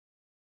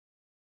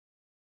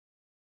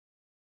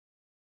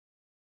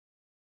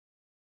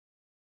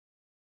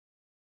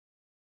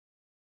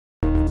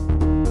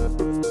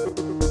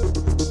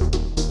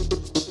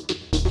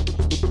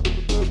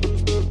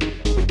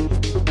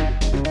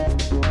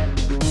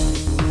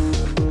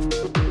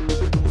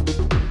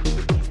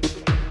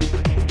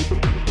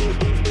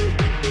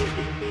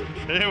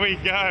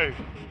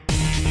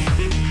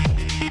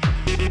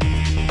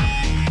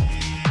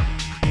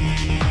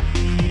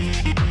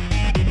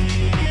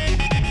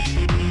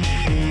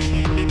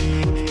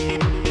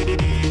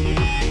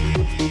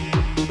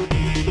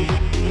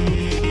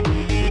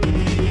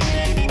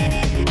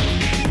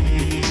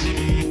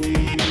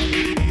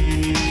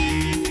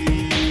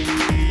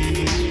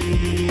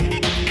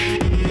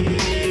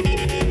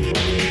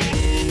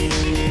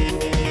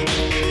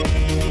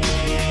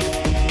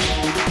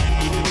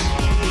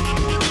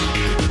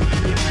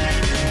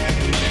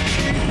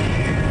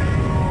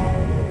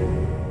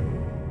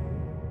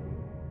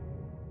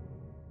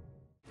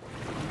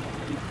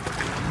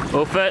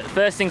Well,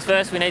 first things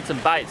first, we need some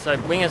bait. So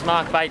wingers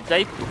mark bait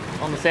deep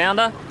on the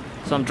sounder.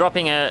 So I'm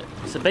dropping a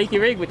sabiki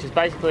rig, which is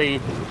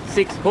basically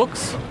 6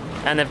 hooks,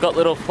 and they've got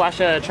little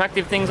flasher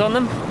attractive things on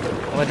them.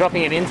 And we're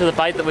dropping it into the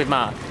bait that we've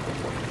marked.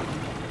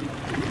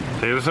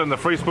 So you're setting the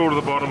free spool to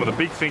the bottom with a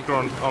big sinker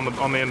on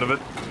the end of it.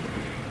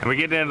 And we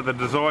get down to the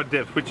desired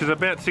depth, which is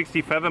about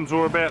 60 fathoms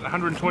or about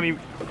 120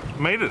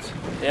 metres.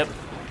 Yep.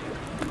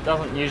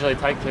 Doesn't usually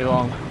take too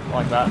long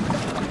like that.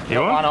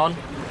 You want? One on.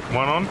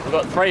 One on? We've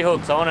got 3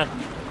 hooks. I want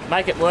to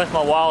make it worth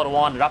my while to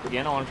wind it up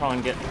again. I want to try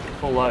and get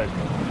full load.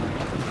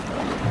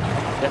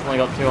 Definitely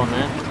got 2 on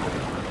there.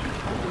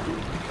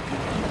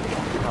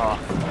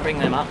 Alright, bring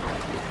them up.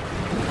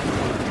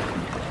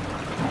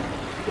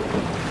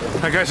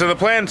 Okay, so the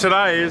plan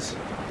today is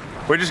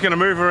we're just going to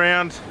move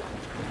around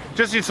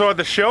just inside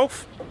the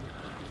shelf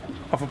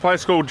off a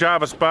place called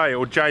Jarvis Bay,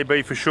 or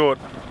JB for short,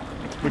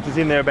 which is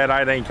in there about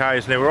 18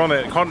 k's. Now we're on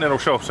the continental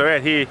shelf, so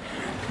out here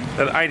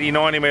that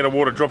 80-90 metre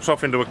water drops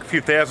off into a few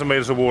thousand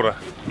metres of water.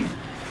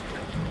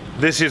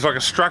 This is like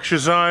a structure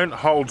zone,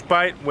 holds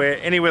bait,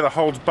 where anywhere that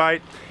holds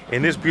bait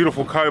in this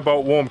beautiful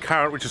cobalt warm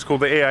current, which is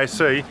called the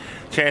EAC,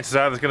 chances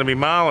are there's going to be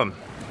marlin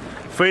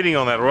feeding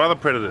on that, or other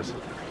predators.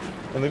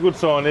 And the good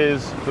sign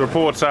is, the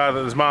reports are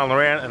that there's marlin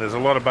around and there's a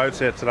lot of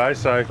boats out today,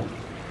 so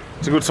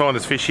it's a good sign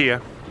there's fish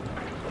here.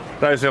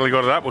 Those nearly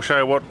got it up. We'll show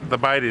you what the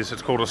bait is.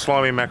 It's called a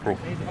slimy mackerel.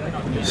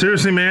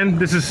 Seriously, man,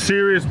 this is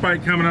serious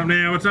bait coming up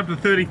now. It's up to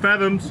 30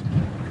 fathoms.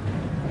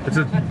 It's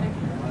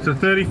a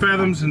 30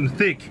 fathoms and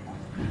thick.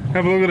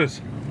 Have a look at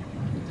this.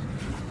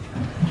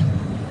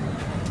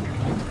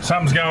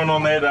 Something's going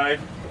on there, Dave.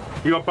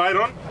 You got bait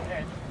on?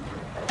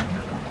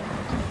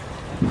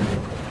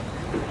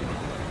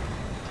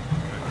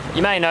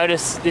 You may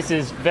notice this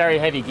is very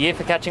heavy gear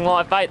for catching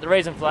live bait. The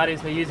reason for that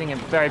is we're using a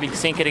very big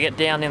sinker to get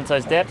down into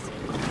those depths.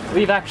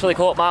 We've actually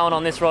caught marlin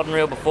on this rod and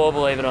reel before,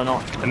 believe it or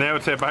not. And now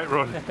it's our bait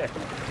rod.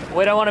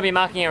 We don't want to be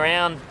mucking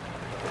around,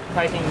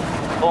 taking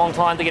a long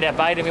time to get our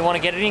bait, and we want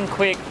to get it in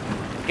quick,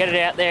 get it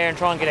out there and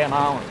try and get our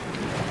marlin.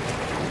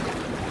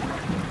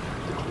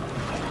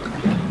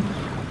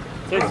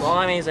 2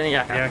 slimies and a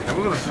yakka. Yeah, okay,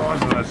 look at the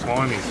size of those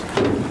slimies.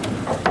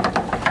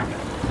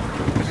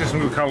 Let's get some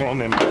good colour on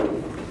them.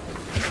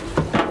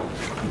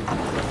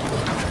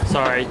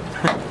 Sorry. Look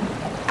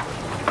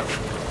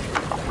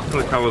at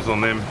the colours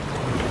on them.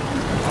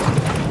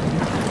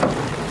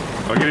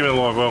 I'll get him in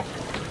the live well.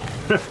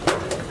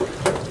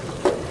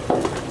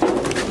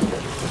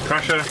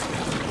 Crusher.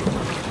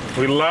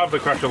 We love the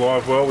Crusher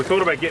live well. We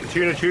thought about getting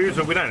tuna tubes,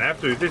 but we don't have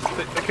to.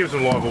 That keeps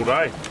them live all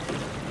day.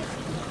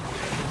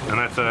 And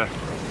that's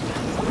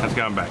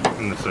going back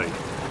in the sea.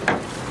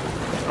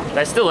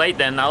 They still eat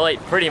them, they'll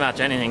eat pretty much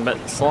anything, but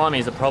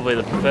slimies are probably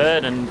the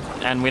preferred,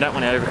 and we don't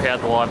want to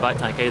overcrowd the live bait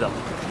tank either.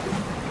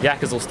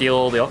 Yakkers will steal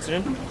all the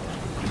oxygen.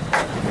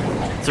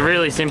 It's a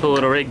really simple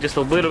little rig, just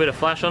a little bit of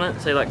flash on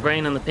it, see like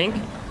green and the pink.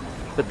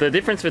 But the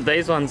difference with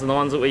these ones and the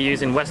ones that we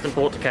use in Western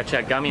Port to catch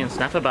out gummy and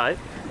snapper bait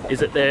is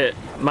that they're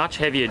much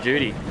heavier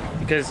duty.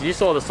 Because you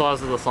saw the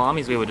size of the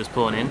slimies we were just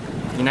pulling in.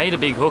 You need a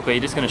big hook or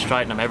you're just going to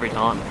straighten them every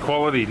time.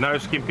 Quality, no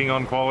skimping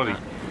on quality.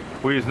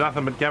 We use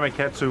nothing but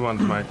Gamakatsu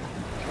ones, mate.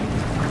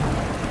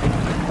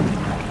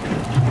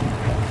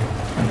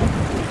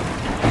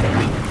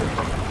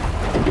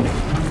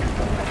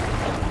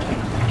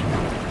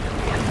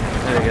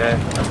 There we go.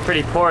 That's a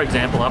pretty poor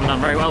example. I haven't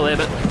done very well there,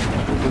 but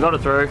we got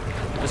it through.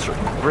 Just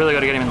really got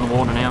to get him in the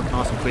water now,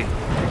 nice and quick.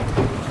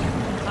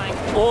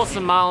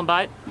 Awesome marlin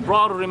bait.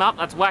 Bridled him up.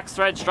 That's wax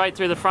thread straight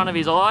through the front of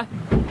his eye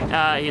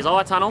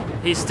tunnel.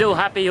 He's still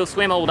happy. He'll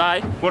swim all day.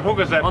 What hook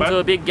is that, onto bud?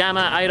 a big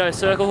Gamma 80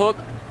 circle hook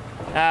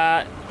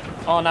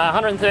on a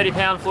 130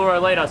 pound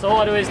fluoro leader. So all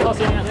I do is toss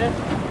him out there.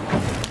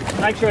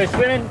 Make sure he's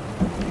swimming,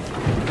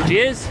 which he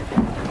is.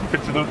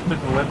 Bit to the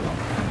left.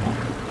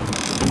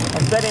 I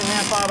set him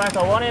how far back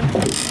I want him.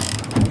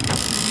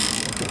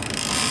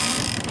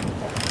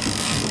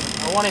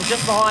 I want him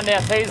just behind our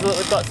teaser that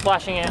we've got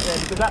splashing out there,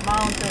 because that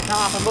marlin's going to come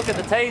up and look at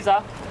the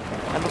teaser,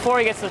 and before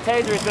he gets to the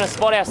teaser he's going to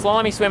spot our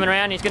slimy swimming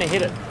around and he's going to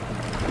hit it.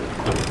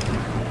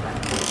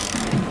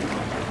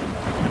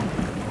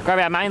 Grab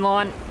our main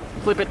line,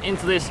 flip it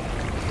into this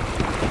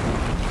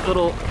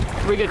little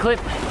rigger clip.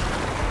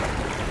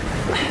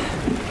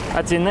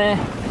 That's in there.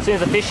 As soon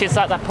as the fish hits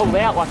that, they pull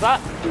out like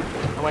that,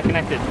 and we're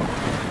connected.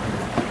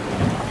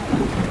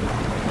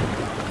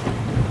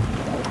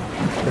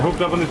 They're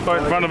hooked up on this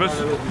boat in front of us.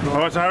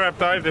 Alright, so hurry up,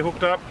 Dave, they're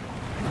hooked up.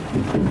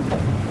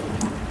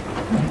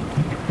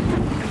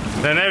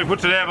 Now he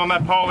puts it out on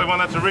that pole, everyone,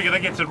 that's a rigger,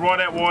 that gets it right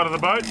out wide of the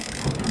boat.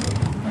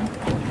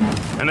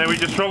 And then we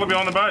just troll it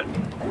behind the boat.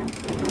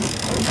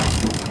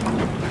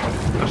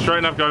 Now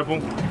straighten up,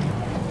 Gopal.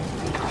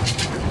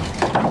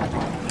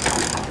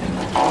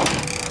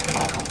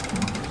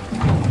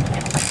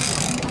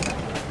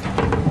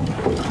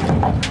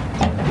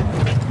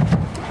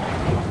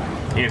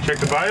 You gonna check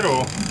the bait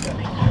or?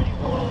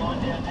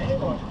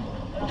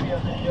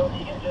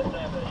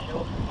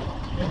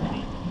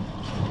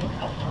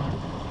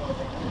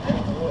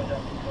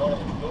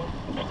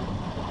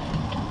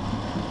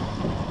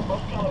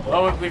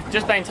 Well, we've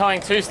just been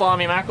towing 2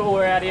 slimy mackerel.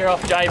 We're out here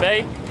off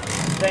JB.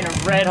 It's been a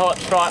red hot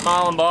striped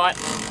marlin bite.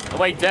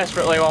 We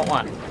desperately want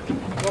one.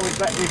 Well, we've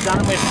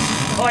done it with...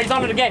 Oh, he's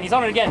on it again, he's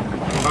on it again.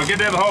 Oh, get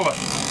down the holder.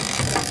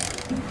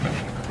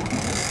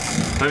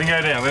 Let him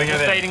go down, let him go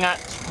down. Feeding that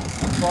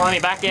slimy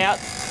back out.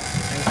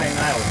 And he's been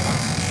nailed.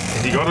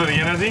 Has he got it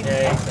again, has he?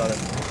 Yeah, he's got it.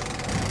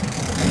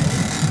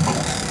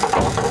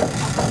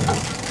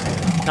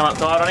 Come up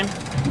tight on him.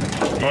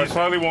 Right,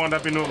 slowly wind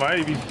up into it,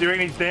 mate. Do you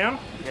reckon he's down?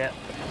 Yeah.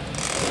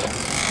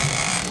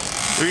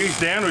 Do you reckon he's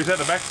down or he's at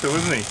the back still,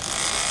 isn't he?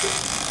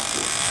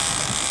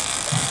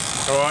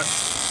 Alright.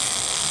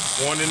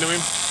 Wind into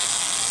him.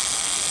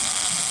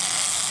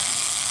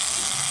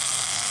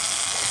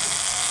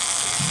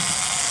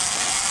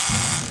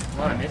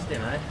 Might have missed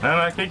him, eh?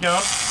 No, keep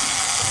going.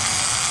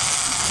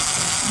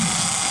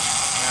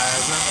 No,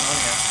 there's nothing on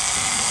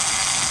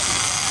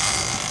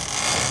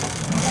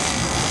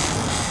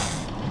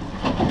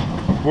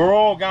here. We're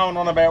all going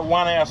on about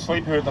 1 hour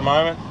sleep here at the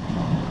moment.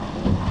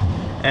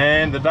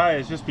 And the day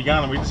has just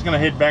begun, and we're just going to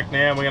head back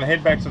now. We're going to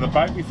head back to the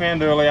boat we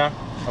found earlier,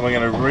 and we're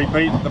going to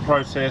repeat the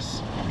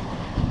process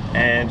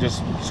and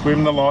just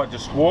swim the light,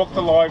 just walk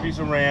the liveys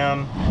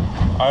around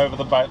over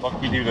the bait like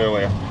we did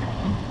earlier.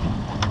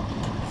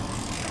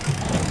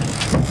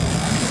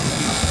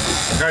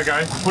 Okay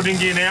guys, put in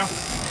gear now.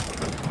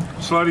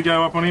 Slowly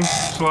go up on him,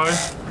 slow.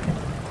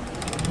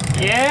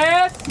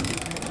 Yes!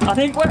 I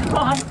think we're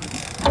on.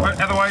 Right,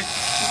 out of the way.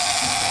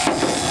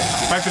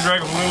 Make the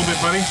drag up a little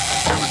bit, buddy.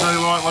 Have a steady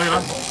light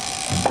leader.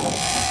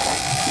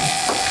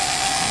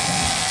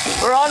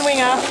 We're on,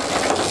 winger.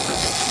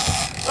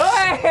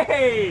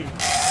 Hey!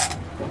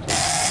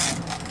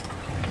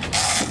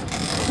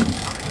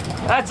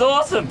 That's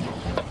awesome.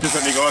 Just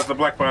let me guys, the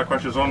black bar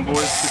crusher's on, boys.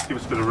 Just give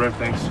us a bit of rev,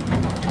 thanks.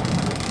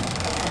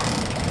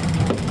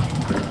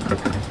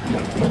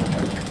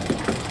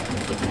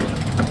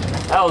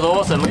 That was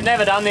awesome. We've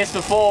never done this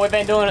before. We've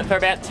been doing it for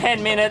about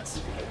 10 minutes.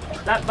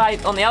 That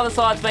bait on the other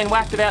side's been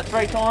whacked about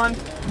 3 times.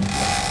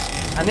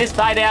 And this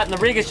bait out and the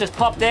rig has just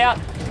popped out.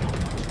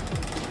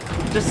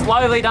 Just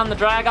slowly done the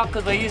drag up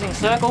because we're using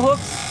circle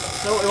hooks.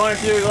 So what we wanted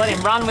to do is let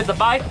him run with the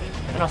bait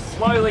and I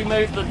slowly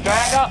moved the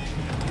drag up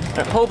and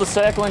it pulled the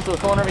circle into the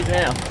corner of his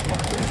mouth.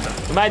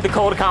 We made the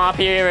call to come up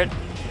here at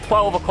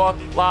 12 o'clock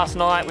last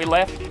night. We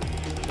left.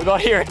 We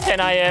got here at 10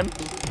 AM.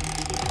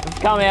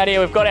 We've come out here,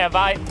 we've got our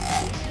bait.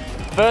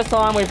 First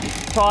time we've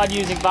tried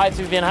using baits,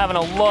 we've been having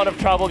a lot of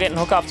trouble getting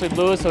hookups with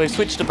lures, so we've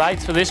switched to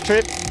baits for this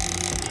trip.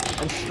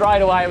 And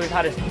straight away we've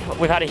had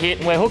a hit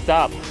and we're hooked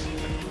up.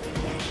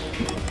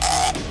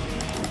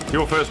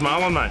 Your first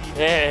marlin, mate?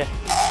 Yeah.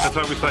 That's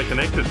why we stay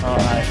connected. All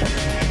right.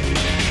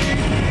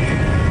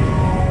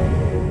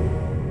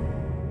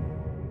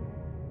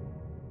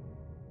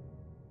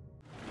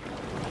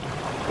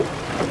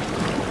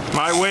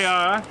 Mate, we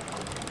are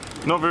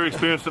not very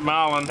experienced at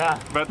marlin, Nah.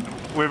 but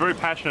we're very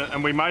passionate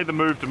and we made the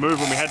move to move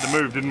when we had to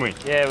move, didn't we?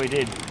 Yeah, we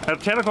did.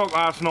 At 10 o'clock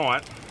last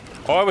night,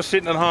 I was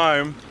sitting at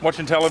home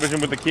watching television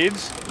with the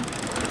kids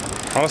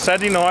on a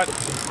Saturday night.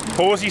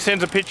 Horsey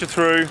sends a picture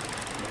through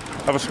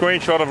of a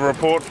screenshot of a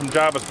report from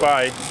Jarvis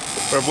Bay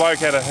where a bloke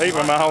had a heap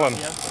of marlin.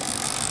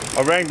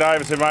 I rang Dave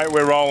and said, mate,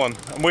 we're rolling.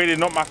 And we did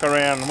not muck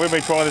around. We've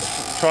been trying to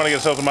get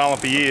ourselves a marlin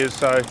for years,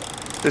 so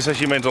this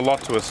actually means a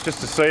lot to us, just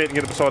to see it and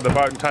get it beside the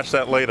boat and touch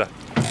that leader.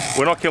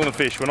 We're not killing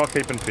fish, we're not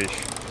keeping fish.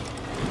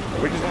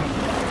 We just want to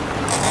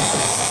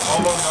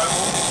hold on, go.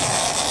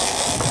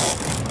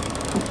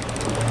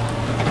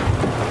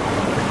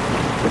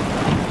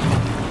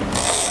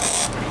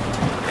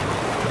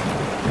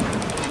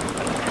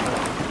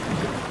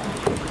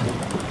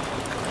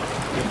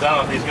 He's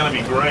done it, he's going to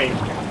be green,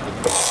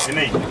 isn't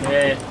he?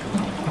 Yeah.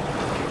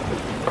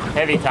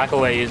 Heavy tackle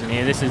we're using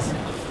here. This is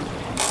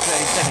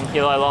 37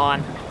 kilo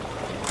line.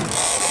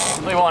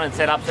 We wanted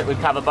setups that would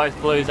cover both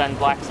blues and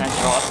blacks and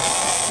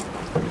stripes.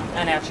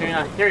 And our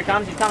tuna. Here he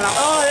comes, he's coming up.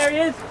 Oh, there he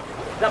is!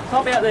 He's up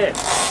top out there.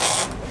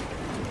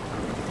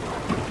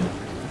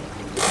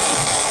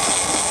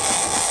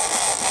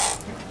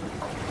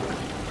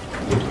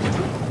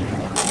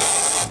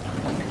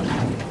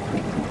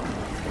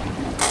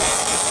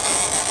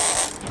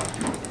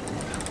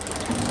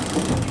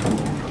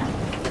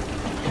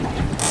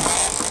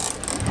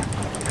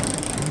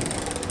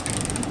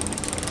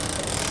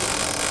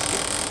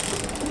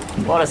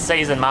 A lot of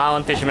seasoned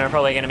marlin fishermen are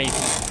probably going to be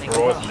thinking,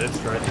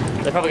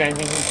 they're probably going to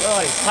be thinking, oh,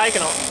 it's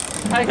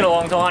taken a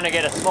long time to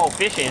get a small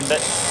fish in, but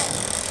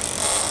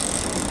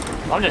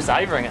I'm just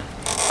savouring it.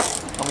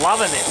 I'm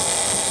loving this.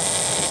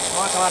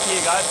 Might come up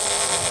here, guys.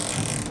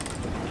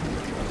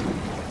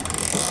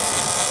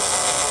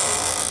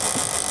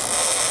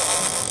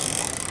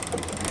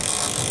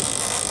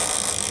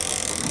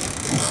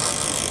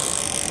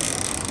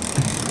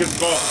 Give the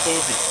ball for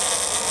Horsey.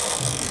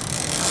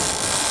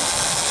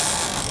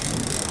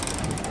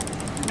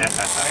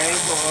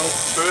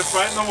 First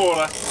bait in the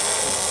water.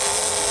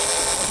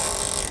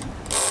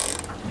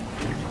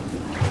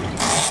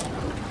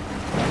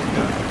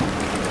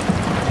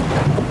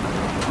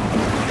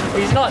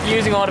 He's not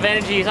using a lot of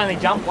energy. He's only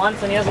jumped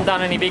once and he hasn't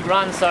done any big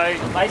runs, so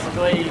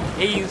basically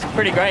he's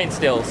pretty green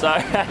still. So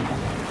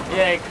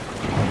yeah,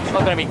 it's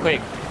not going to be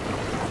quick.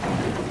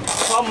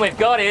 The problem we've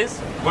got is...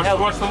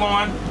 Watch the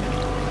line.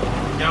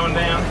 Going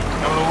down,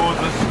 coming towards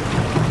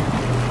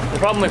us. The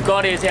problem we've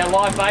got is our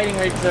live baiting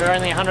rigs that are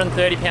only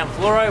 130 pound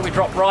fluoro, we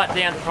drop right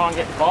down to try and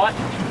get the bite.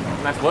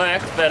 And that's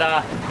worked, but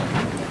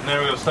now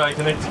we've got to stay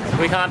connected.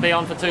 we can't be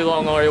on for too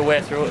long or he'll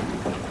wear through it.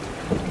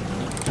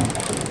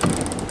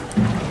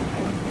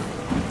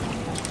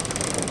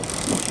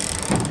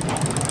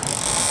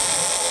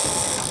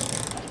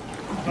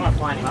 I'm trying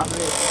to line him up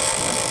there.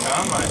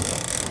 Can't, mate.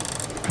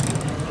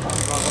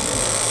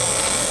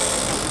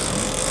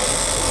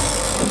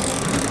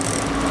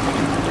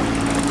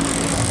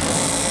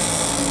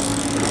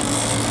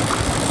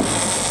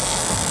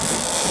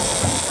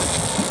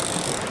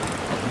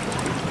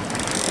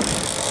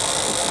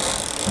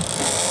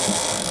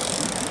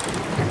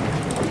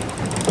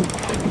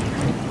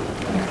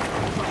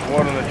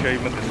 What an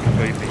achievement this will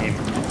be for him.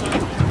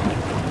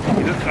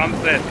 He just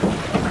sunset.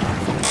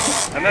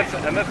 And that's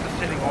the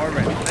setting I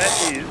reckon. That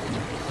is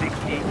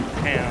 60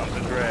 pounds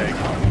of drag.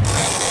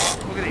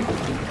 Look at him.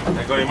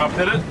 They got him up,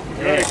 did it?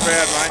 Really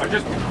proud, mate. I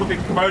just put the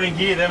boat in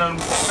gear then and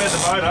sped the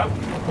boat up,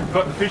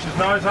 got the fish's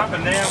nose up,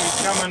 and now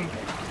he's coming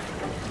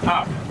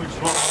up, which is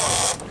what I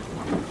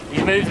want.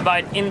 You move the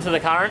boat into the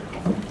current,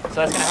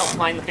 so that's going to help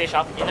plane the fish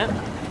up in it.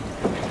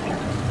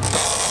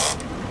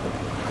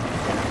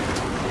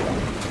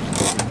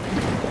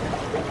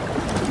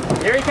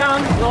 Here he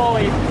comes. Oh,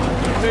 he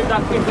moved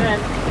up quick then.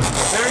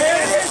 There he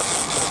is!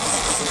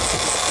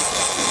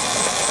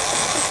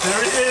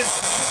 There he is!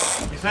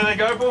 You see that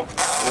go, Paul?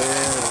 Yeah.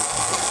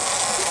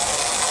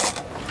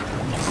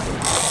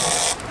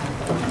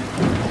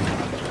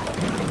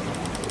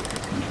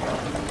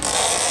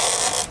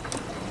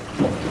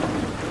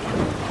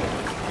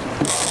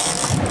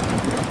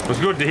 It was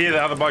good to hear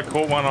the other boat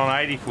caught one on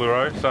 80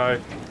 fluoro, so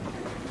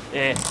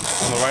Yeah.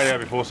 on the radio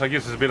before, so it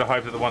gives us a bit of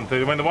hope that the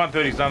 130. I mean, the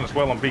 130's done as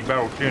well on big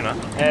barrel tuna.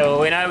 Yeah, well,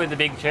 we know with the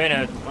big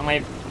tuna, when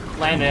we've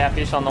landed our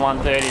fish on the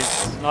 130,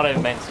 it's not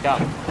even been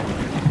scuffed.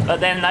 But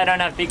then they don't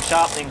have big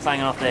sharp things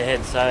hanging off their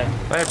heads, so...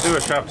 They have to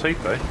have sharp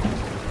teeth, though.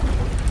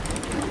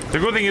 The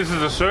good thing is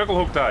it's a circle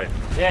hook day.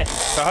 Yeah.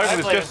 So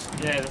hopefully it's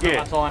just... Yeah, there's not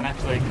much line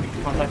actually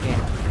contacting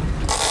him.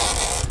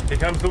 Here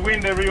comes the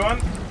wind,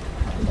 everyone.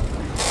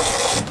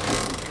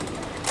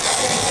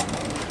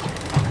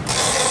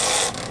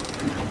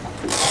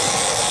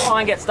 Try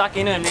and get stuck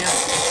in him now.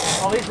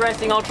 While he's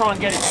resting, I'll try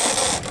and get him.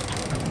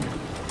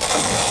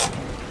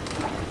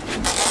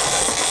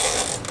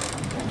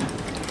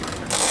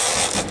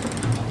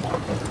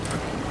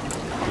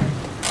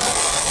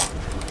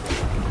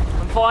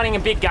 I'm fighting a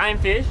big game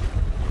fish.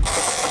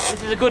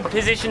 This is a good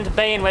position to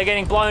be in. We're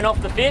getting blown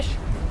off the fish.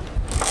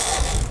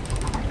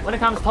 When it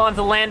comes time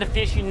to land a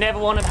fish, you never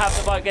want to have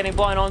the boat getting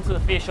blown onto the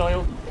fish, or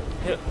you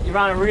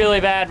run a really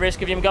bad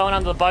risk of him going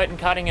under the boat and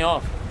cutting you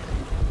off.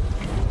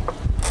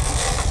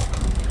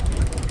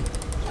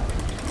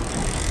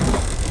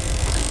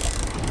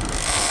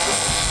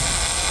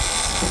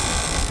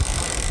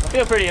 I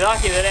feel pretty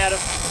lucky that out of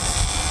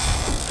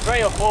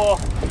 3 or 4 or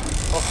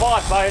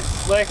 5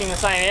 boats working the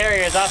same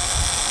area as us,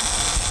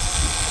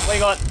 we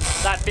got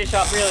that fish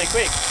up really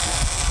quick.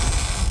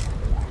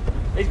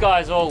 These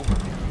guys all,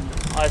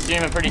 I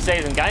assume, are pretty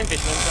seasoned game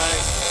fishermen, so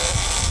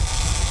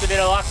it's a bit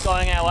of luck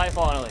going our way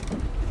finally.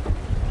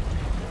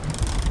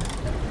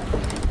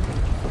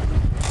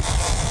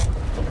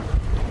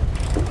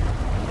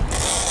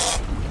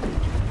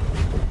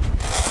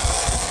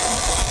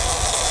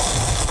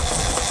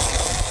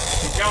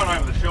 Going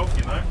over the shelf,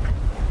 you know.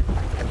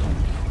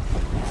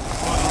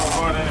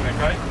 Right in him,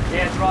 okay?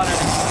 Yeah, it's right in.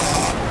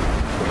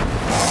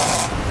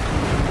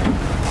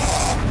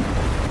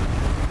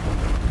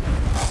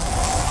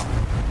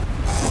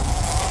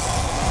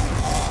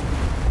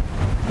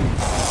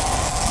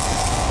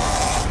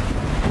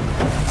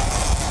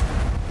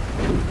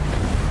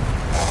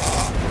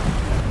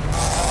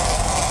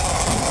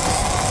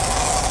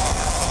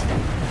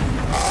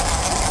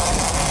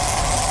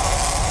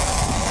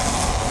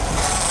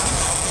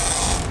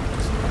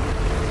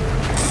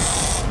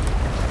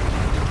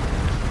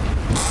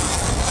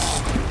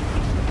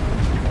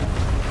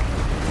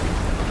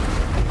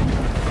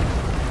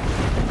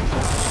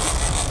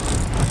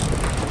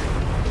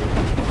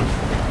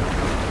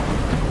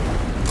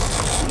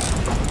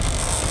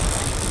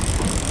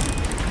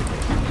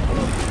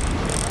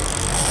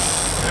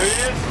 There he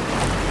is.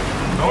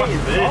 Nice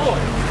fish.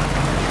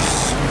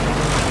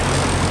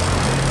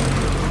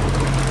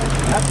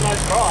 That's no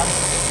price.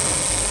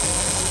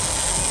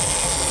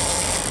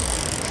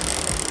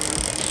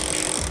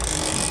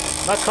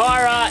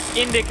 Makyra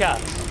indica,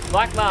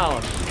 black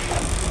marlin.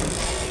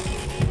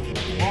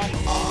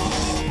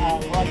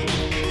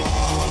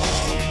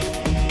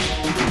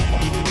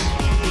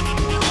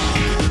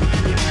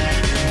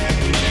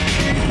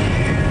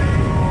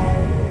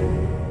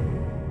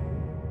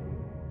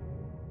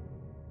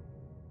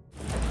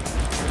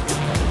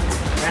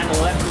 Round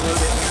the left a little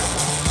bit.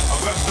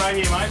 I've got to stay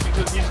here, mate,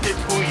 because you just keep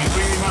pulling, you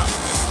bring him up.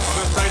 I've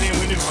got to stay medium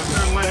wind. If I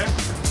turn left,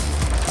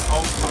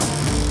 I'll...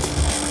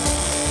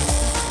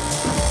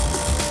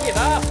 Give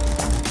up.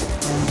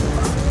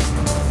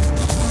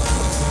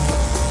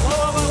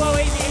 Whoa,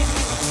 easy.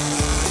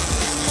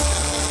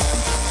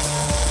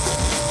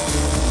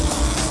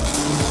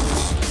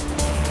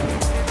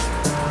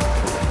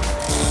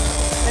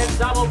 It's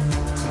double.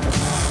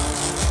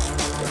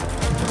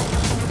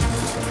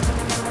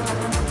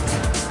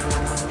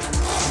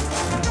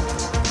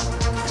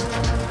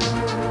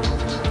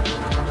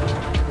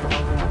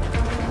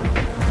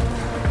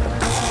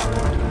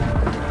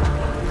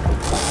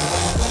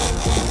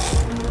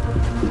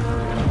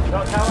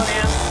 Got Colin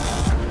now.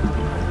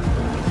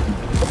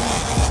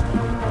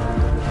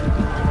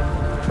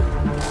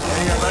 There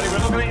you go, buddy. We're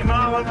looking at you,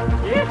 Marlin.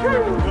 Yeah,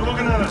 We're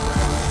looking at it.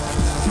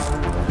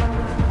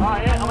 Oh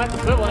yeah, I'm at the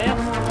swivel now.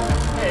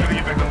 Gotta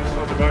get back on this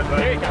side of the boat, though.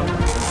 There you go.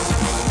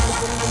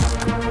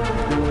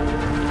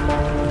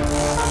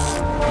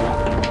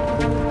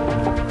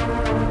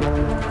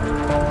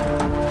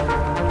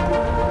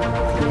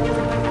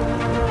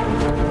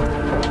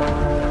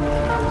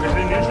 Is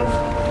it neutral?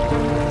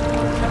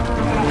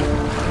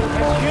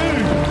 That's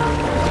huge.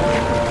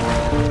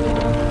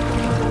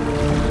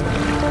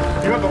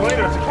 You got the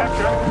leader, it's a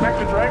capture. Back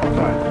to drag with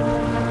that.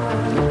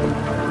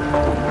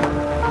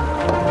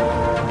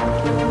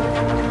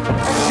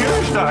 That's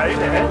huge, Dave.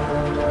 Yeah.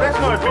 That's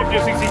not a 50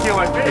 or 60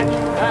 kilo fish.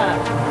 Ah.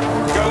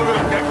 Go look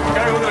at it,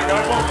 go look at it, go.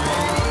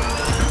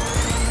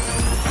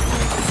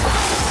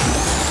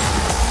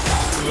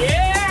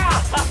 Yeah!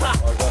 I got that.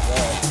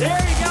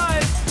 There he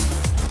goes.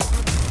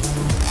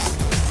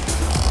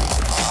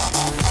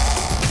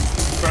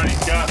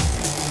 Brony's gut.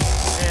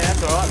 Yeah,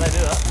 that's alright, they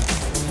do that.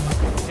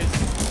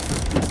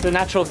 It's the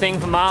natural thing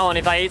for marlin.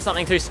 If they eat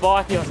something too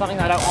spiky or something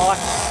they don't like,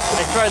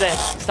 they throw their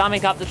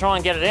stomach up to try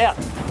and get it out.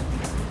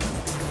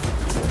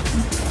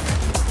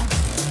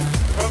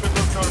 Probably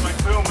just trying to make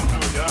film and do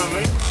it, you know what I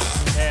mean?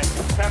 Yeah.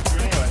 Capture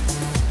anyway.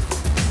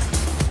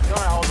 You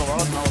want to hold the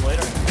rod and hold the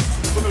leader.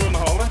 Put it on the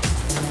holder.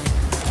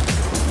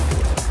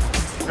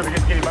 Gotta get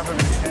him up over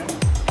the can.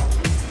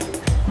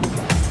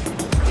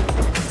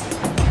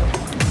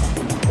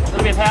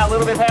 Little bit of power,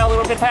 little bit of power,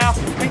 little bit of power.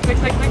 Quick.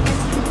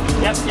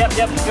 Yep,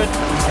 good.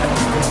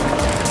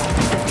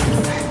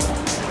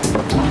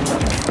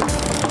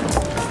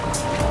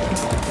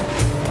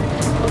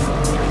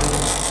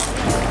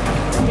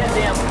 Get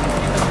down.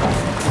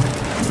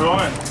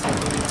 Trying.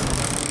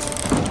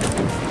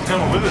 He's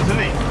coming with us, isn't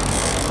he?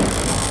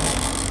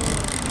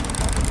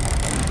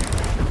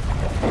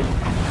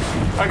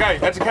 Okay,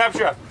 that's a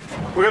capture.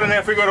 We've got to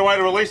now figure out a way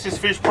to release this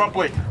fish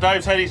properly.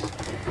 Dave's had his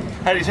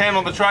hand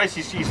on the trace,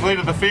 he's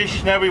leaded the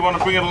fish. Now we want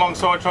to bring it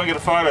alongside, try and get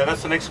a photo.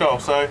 That's the next goal.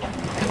 So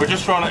we're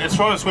just trying to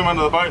swim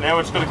under the boat now.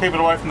 We're just got to keep it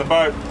away from the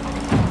boat.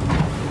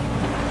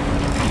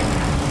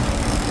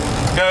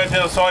 Go out to the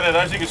other side there,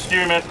 those. You can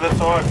steer him out to that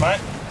side,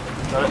 mate.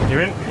 So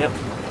you're in? Yep.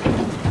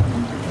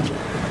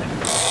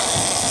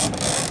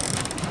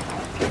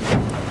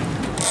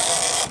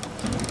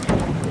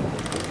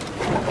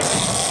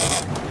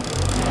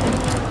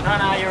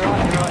 No, you're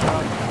right.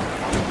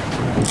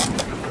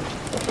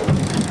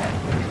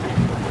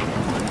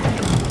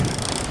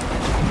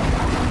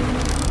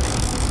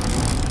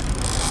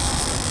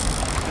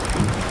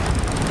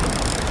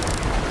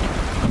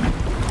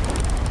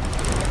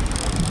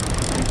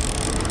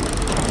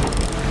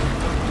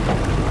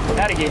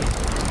 How'd it get?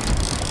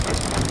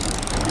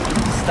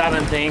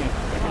 Stubborn thing. Look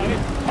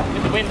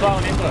at the wind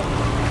blowing into it.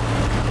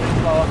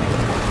 Wind blowing.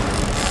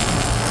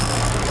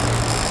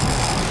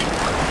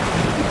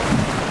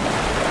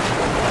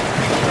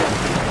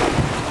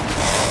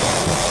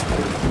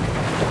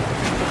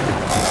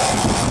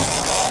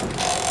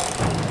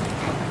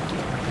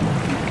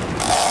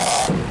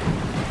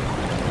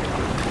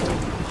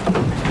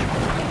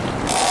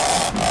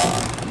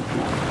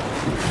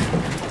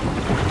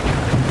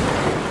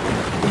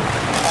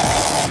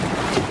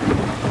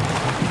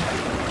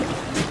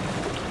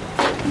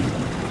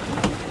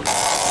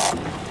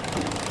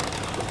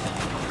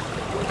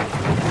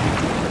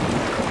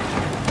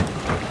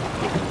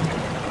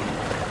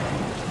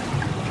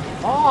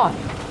 Oh,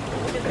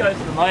 it just goes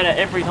to the motor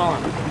every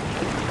time.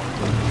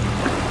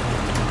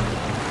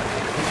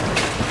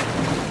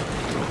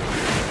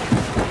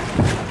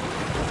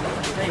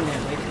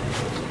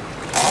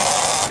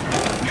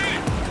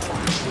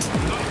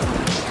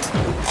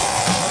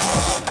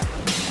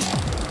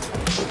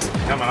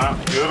 Coming up,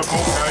 beautiful.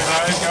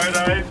 Go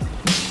Dave.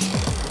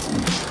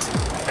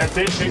 That's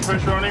it, keep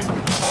pressure on him.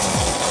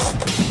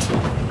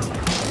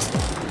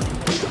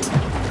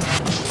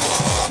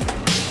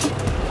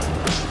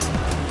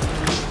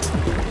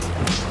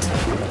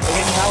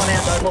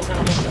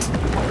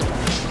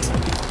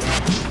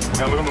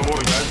 Now look on the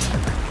water, guys.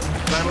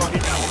 Same like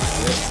it now.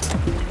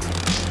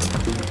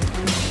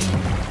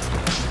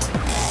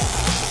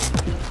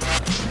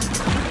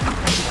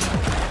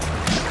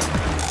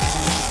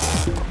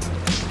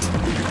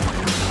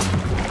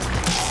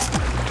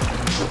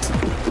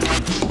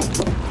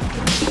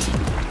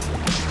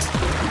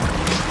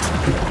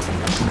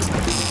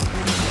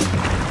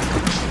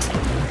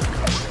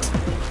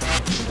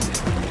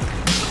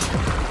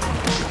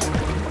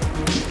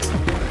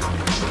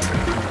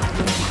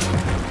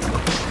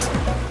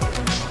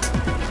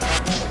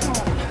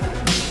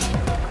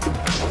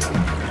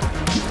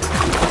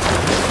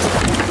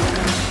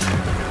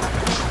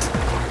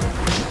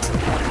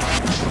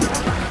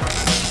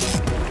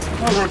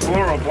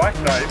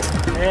 Dave.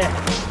 Yeah.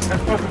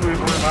 That's possibly a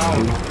blue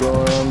marlin. Go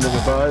under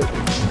the boat.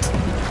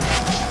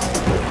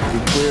 We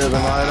clear the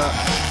motor.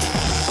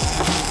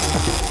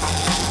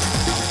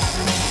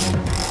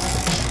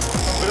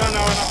 We don't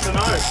know enough to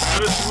know.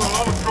 But it's a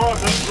lot of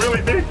stripes, it's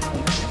really big.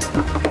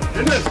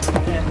 Isn't it?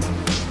 Yeah.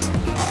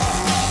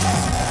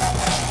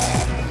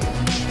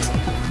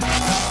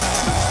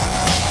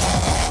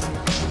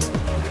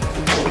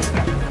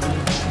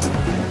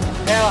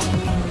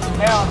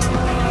 Power.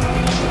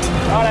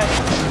 Righto.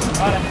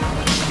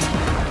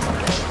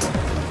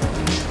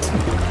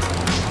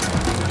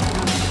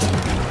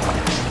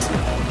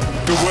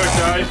 Good work,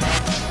 Dave.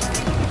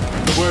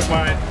 Good work,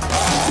 mate.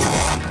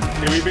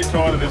 You'll be a bit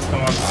tighter this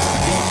time.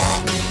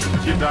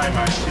 It's your day,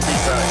 mate. It's your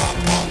big day.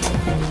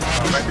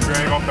 Oh, back the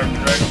drag off, you do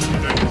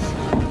this.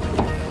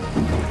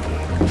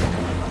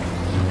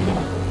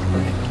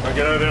 I'll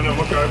get over there and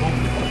look over.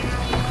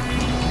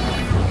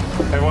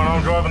 Everyone,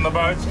 I'm driving the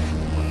boat.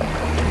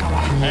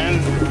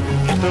 And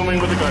filming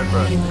with the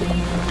GoPro.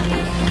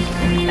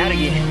 Out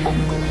again.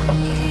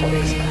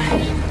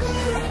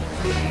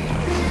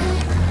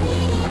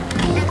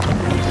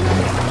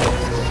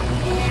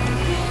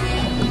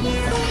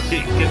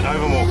 Get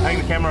over more. Hang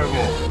the camera over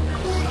more.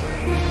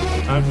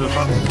 Over to the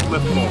front,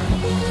 left more.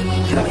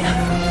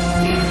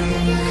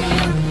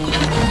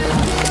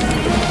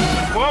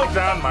 Well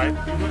done, mate.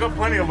 We've got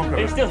plenty of look at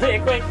it. He's still there,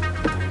 quick.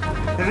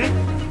 Is he?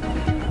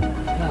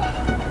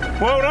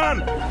 Well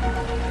done.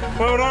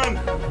 Well done.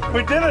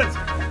 We did it.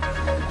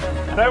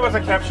 That was a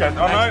capture.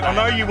 I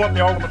know you want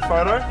the ultimate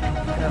photo,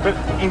 but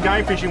in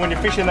game fishing, when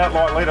you're fishing that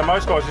light leader,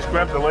 most guys just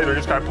grab the leader and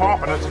just go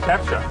pop, and it's a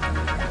capture.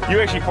 You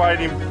actually played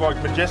him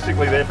like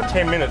majestically there for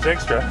 10 minutes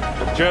extra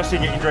just to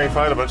get your dream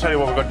photo. But I tell you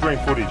what, we've got dream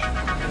footage.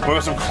 We've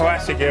got some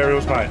classic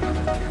aerials, mate.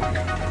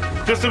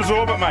 Just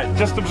absorb it, mate.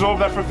 Just absorb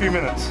that for a few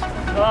minutes.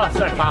 Oh,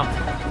 so pumped.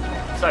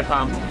 So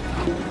pumped.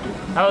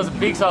 That was a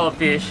big solid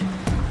fish.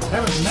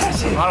 That was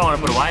massive. I don't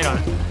want to put a weight on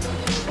it.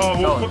 Oh,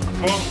 well,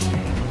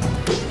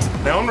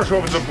 now I'm not sure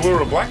if it's a blue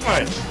or a black,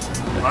 mate.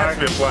 It has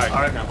to be a black. I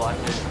reckon a black.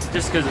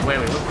 Just because of where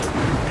we looked at it.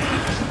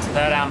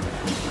 But,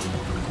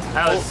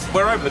 that was...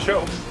 We're over the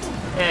shelf.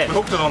 Yeah. We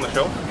hooked it on the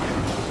shelf.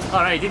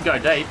 Oh no, he did go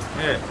deep.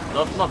 Yeah.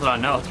 Not that I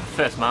know, it's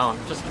first marlin.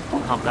 Just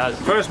pumped those.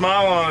 First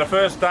marlin on the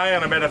first day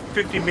on about a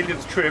 50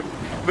 minutes trip.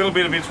 A little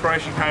bit of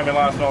inspiration came in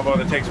last night by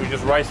the text. We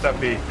just raced up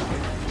here.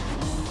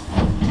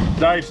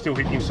 Dave's still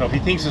hitting himself. He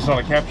thinks it's not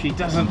a capture. He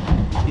doesn't.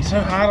 He's so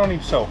hard on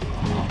himself.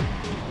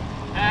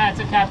 It's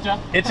a capture.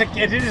 It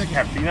is a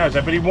capture, he knows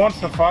that, but he wants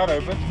the photo.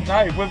 But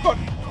Dave, we've got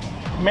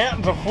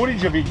mountains of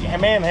footage of your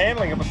man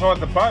handling it beside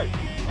the boat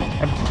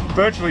and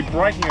virtually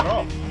breaking it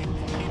off.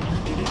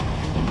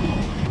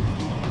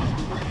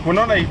 We're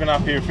not even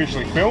up here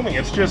officially filming,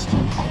 it's just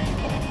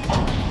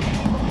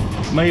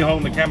me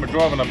holding the camera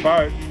driving a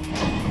boat.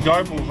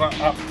 GoPro's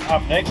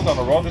up next on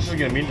the rod. This is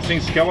going to be interesting.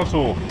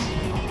 Skeletor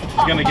is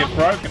going to get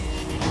broken.